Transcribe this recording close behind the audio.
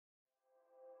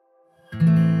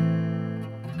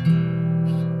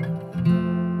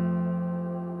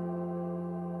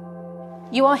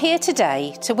You are here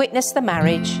today to witness the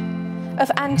marriage of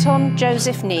Anton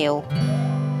Joseph Neal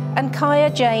and Kaya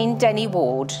Jane Denny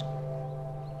Ward.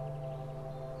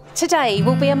 Today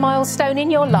will be a milestone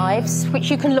in your lives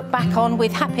which you can look back on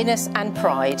with happiness and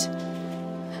pride.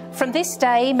 From this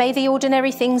day, may the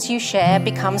ordinary things you share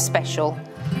become special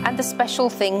and the special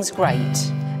things great,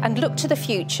 and look to the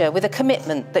future with a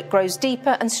commitment that grows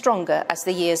deeper and stronger as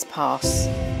the years pass.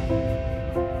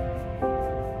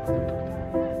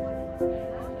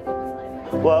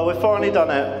 Well, we've finally done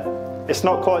it. It's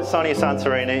not quite sunny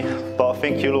Santorini, but I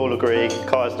think you'll all agree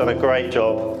Kaya's done a great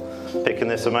job picking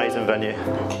this amazing venue.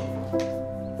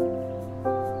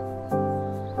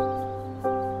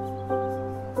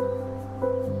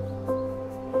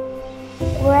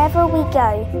 Wherever we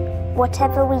go,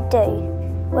 whatever we do,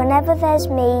 whenever there's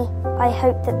me, I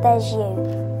hope that there's you.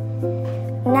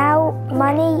 Now,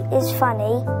 money is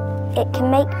funny, it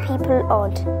can make people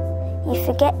odd. You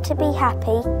forget to be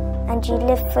happy and you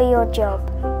live for your job.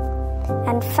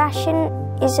 And fashion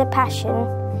is a passion,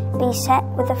 be set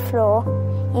with a flaw.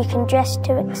 You can dress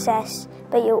to excess,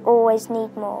 but you'll always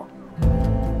need more.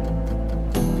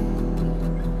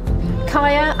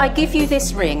 Kaya, I give you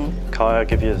this ring. Kaya, I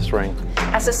give you this ring.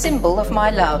 As a symbol of my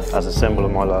love. As a symbol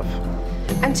of my love.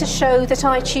 And to show that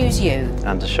I choose you.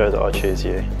 And to show that I choose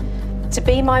you. To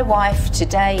be my wife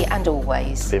today and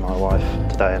always. To be my wife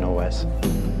today and always.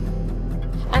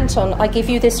 Anton, I give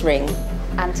you this ring.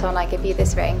 Anton, I give you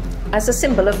this ring. As a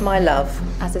symbol of my love.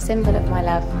 As a symbol of my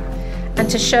love. And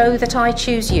to show that I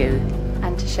choose you.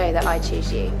 And to show that I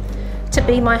choose you. To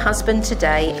be my husband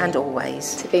today and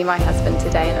always. To be my husband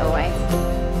today and always.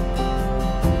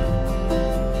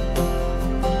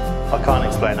 I can't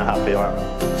explain how happy I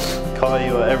am. Kaya,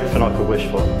 you are everything I could wish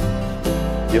for.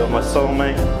 You are my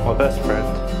soulmate, my best friend.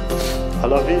 I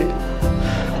love you.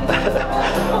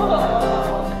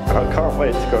 And I can't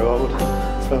wait to grow old.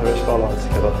 Spend the rest of our lives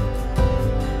together.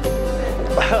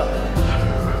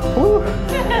 Woo.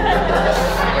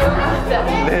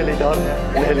 Nearly done.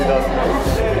 Nearly done.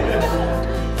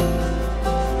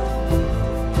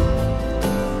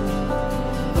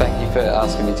 Thank you for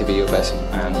asking me to be your best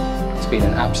man. It's been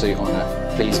an absolute honour.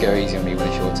 Please go easy on me when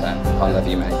it's your turn. I love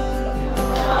you, mate.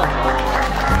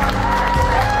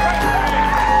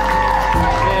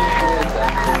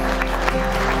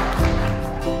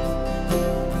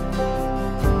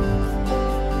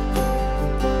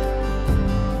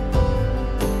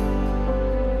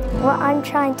 What I'm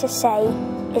trying to say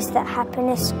is that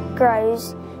happiness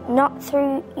grows not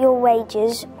through your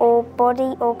wages or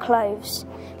body or clothes,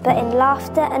 but in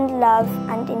laughter and love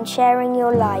and in sharing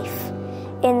your life,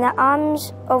 in the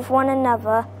arms of one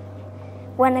another.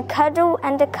 When a cuddle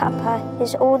and a cuppa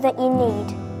is all that you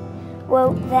need,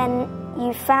 well then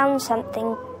you found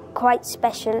something quite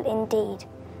special indeed.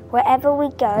 Wherever we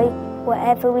go,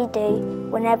 whatever we do,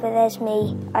 whenever there's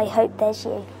me, I hope there's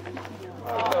you.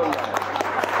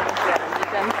 You've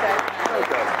done so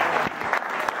well.